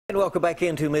And welcome back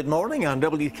into Mid-Morning on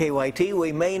WKYT.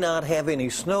 We may not have any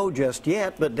snow just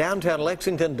yet, but downtown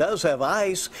Lexington does have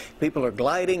ice. People are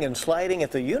gliding and sliding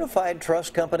at the Unified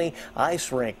Trust Company Ice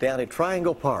Rink down at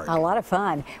Triangle Park. A lot of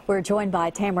fun. We're joined by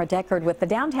Tamara Deckard with the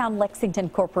Downtown Lexington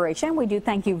Corporation. We do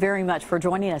thank you very much for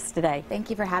joining us today. Thank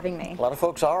you for having me. A lot of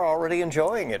folks are already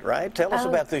enjoying it, right? Tell us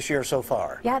about this year so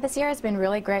far. Yeah, this year has been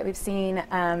really great. We've seen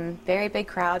very big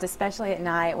crowds, especially at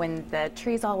night when the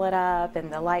trees all lit up and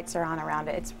the lights are on around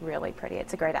it. It's really pretty.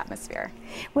 It's a great atmosphere.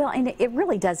 Well, and it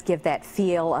really does give that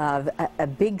feel of a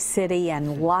big city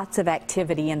and lots of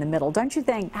activity in the middle, don't you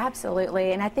think?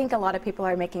 Absolutely, and I think a lot of people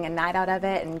are making a night out of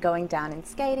it and going down and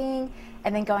skating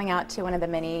and then going out to one of the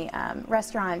many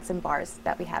restaurants and bars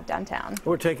that we have downtown.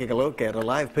 We're taking a look at a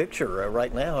live picture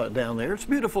right now down there. It's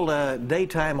beautiful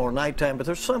daytime or nighttime, but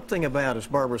there's something about, as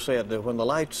Barbara said, that when the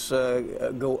lights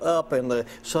go up and the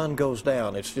sun goes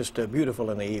down, it's just beautiful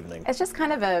in the evening. It's just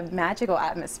kind of a magical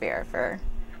atmosphere, for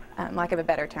lack of a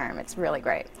better term. It's really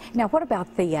great. Now, what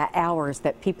about the hours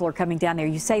that people are coming down there?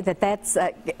 You say that that's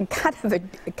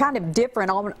kind of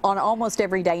different on almost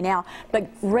every day now, but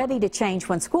ready to change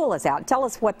when school is out. Tell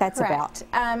us what that's Correct.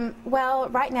 about. Well,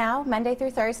 right now, Monday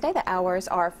through Thursday, the hours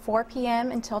are 4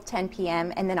 p.m. until 10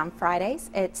 p.m., and then on Fridays,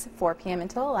 it's 4 p.m.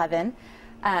 until 11.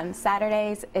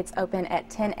 Saturdays, it's open at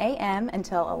 10 a.m.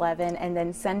 until 11, and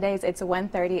then Sundays, it's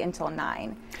 1:30 until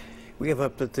 9. We have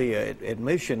up that the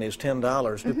admission is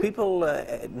 $10. Do people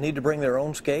need to bring their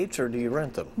own skates, or do you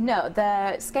rent them? No,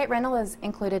 the skate rental is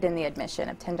included in the admission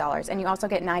of $10, and you also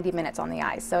get 90 minutes on the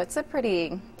ice, so it's a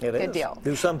pretty good deal.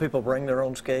 Do some people bring their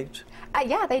own skates?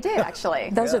 Yeah, they do, actually.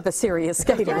 Those are the serious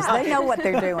skaters. Yeah. They know what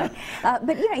they're doing.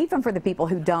 But, you know, even for the people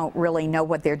who don't really know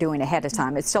what they're doing ahead of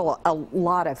time, it's still a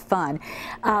lot of fun.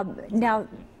 Now,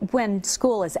 when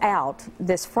school is out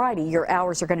this Friday, your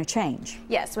hours are going to change.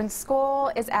 Yes, when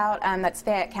school is out, that's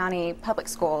Fayette County Public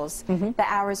Schools, the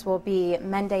hours will be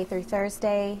Monday through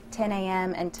Thursday, 10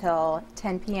 a.m. until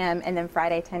 10 p.m., and then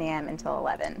Friday, 10 a.m. until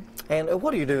 11. And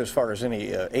what do you do as far as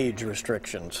any age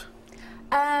restrictions?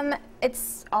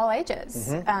 It's all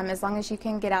ages. As long as you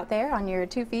can get out there on your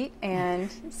 2 feet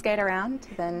and skate around,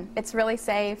 then it's really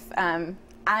safe.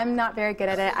 I'm not very good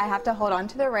at it. I have to hold on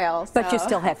to the rails. But you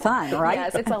still have fun, right?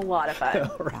 Yes, it's a lot of fun.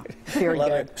 Right. Very a lot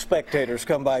good. of spectators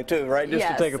come by too, right? Just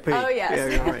to take a peek. Oh, yes.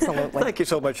 Yeah, right. Absolutely. Thank you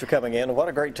so much for coming in. What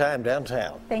a great time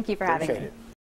downtown. Thank you for having me. Appreciate it.